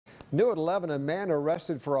New at 11, a man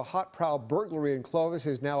arrested for a hot prowl burglary in Clovis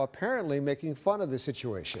is now apparently making fun of the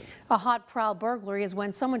situation. A hot prowl burglary is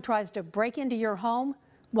when someone tries to break into your home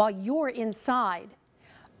while you're inside.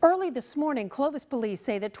 Early this morning, Clovis police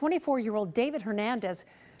say that 24-year-old David Hernandez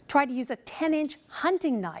tried to use a 10-inch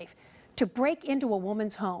hunting knife to break into a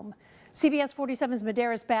woman's home. CBS 47's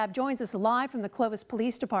Medeiros Babb joins us live from the Clovis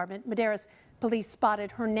Police Department. Medeiros police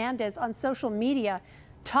spotted Hernandez on social media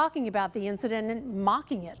talking about the incident and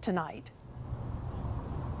mocking it tonight.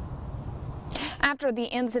 After the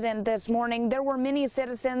incident this morning, there were many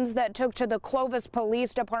citizens that took to the Clovis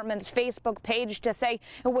Police Department's Facebook page to say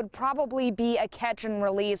it would probably be a catch and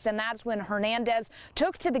release. And that's when Hernandez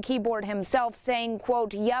took to the keyboard himself saying,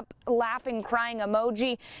 quote, "Yep, laughing, crying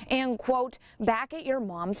emoji," and quote, "back at your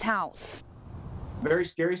mom's house." Very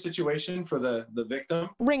scary situation for the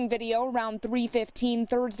victim. Ring video around 3:15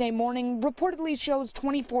 Thursday morning reportedly shows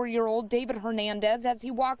 24-year-old David Hernandez as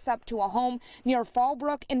he walks up to a home near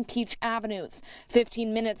Fallbrook and Peach Avenues.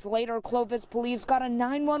 15 minutes later, Clovis police got a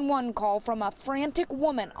 911 call from a frantic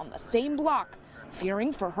woman on the same block,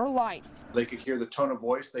 fearing for her life. They could hear the tone of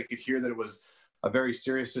voice. They could hear that it was a very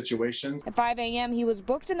serious situation. At 5 a.m., he was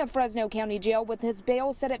booked in the Fresno County Jail with his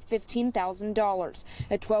bail set at $15,000.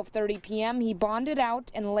 At 12:30 p.m., he bonded out,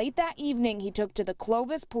 and late that evening, he took to the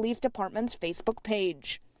Clovis Police Department's Facebook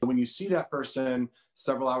page. When you see that person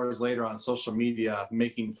several hours later on social media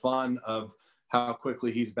making fun of how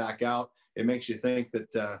quickly he's back out, it makes you think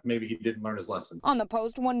that maybe he didn't learn his lesson. On the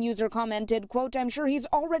post, one user commented, quote, "I'm sure he's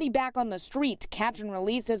already back on the street. Catch and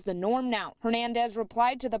release is the norm now." Hernandez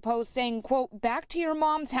replied to the post saying, quote, "Back to your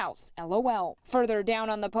mom's house, LOL." Further down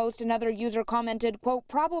on the post, another user commented, quote,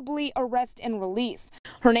 "Probably arrest and release."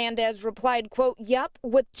 Hernandez replied, quote, "Yep,"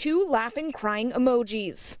 with 2 laughing, crying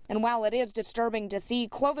emojis. And while it is disturbing to see,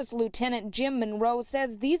 Clovis Lieutenant Jim Monroe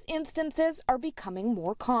says these instances are becoming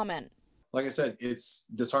more common. Like I said, it's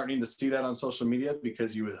disheartening to see that on social media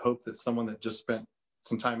because you would hope that someone that just spent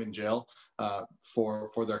some time in jail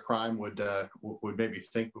for their crime would maybe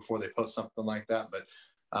think before they post something like that. But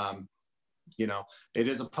you know, it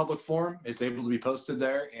is a public forum. It's able to be posted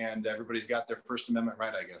there, and everybody's got their First Amendment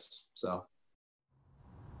right, I guess. So.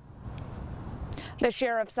 The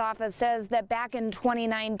sheriff's office says that back in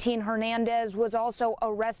 2019, Hernandez was also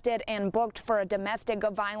arrested and booked for a domestic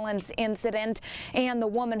violence incident. And the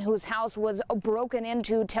woman whose house was broken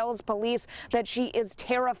into tells police that she is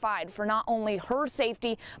terrified for not only her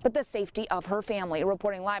safety, but the safety of her family.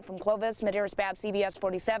 Reporting live from Clovis, Medeiros Babb, CBS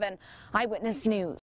 47 Eyewitness News.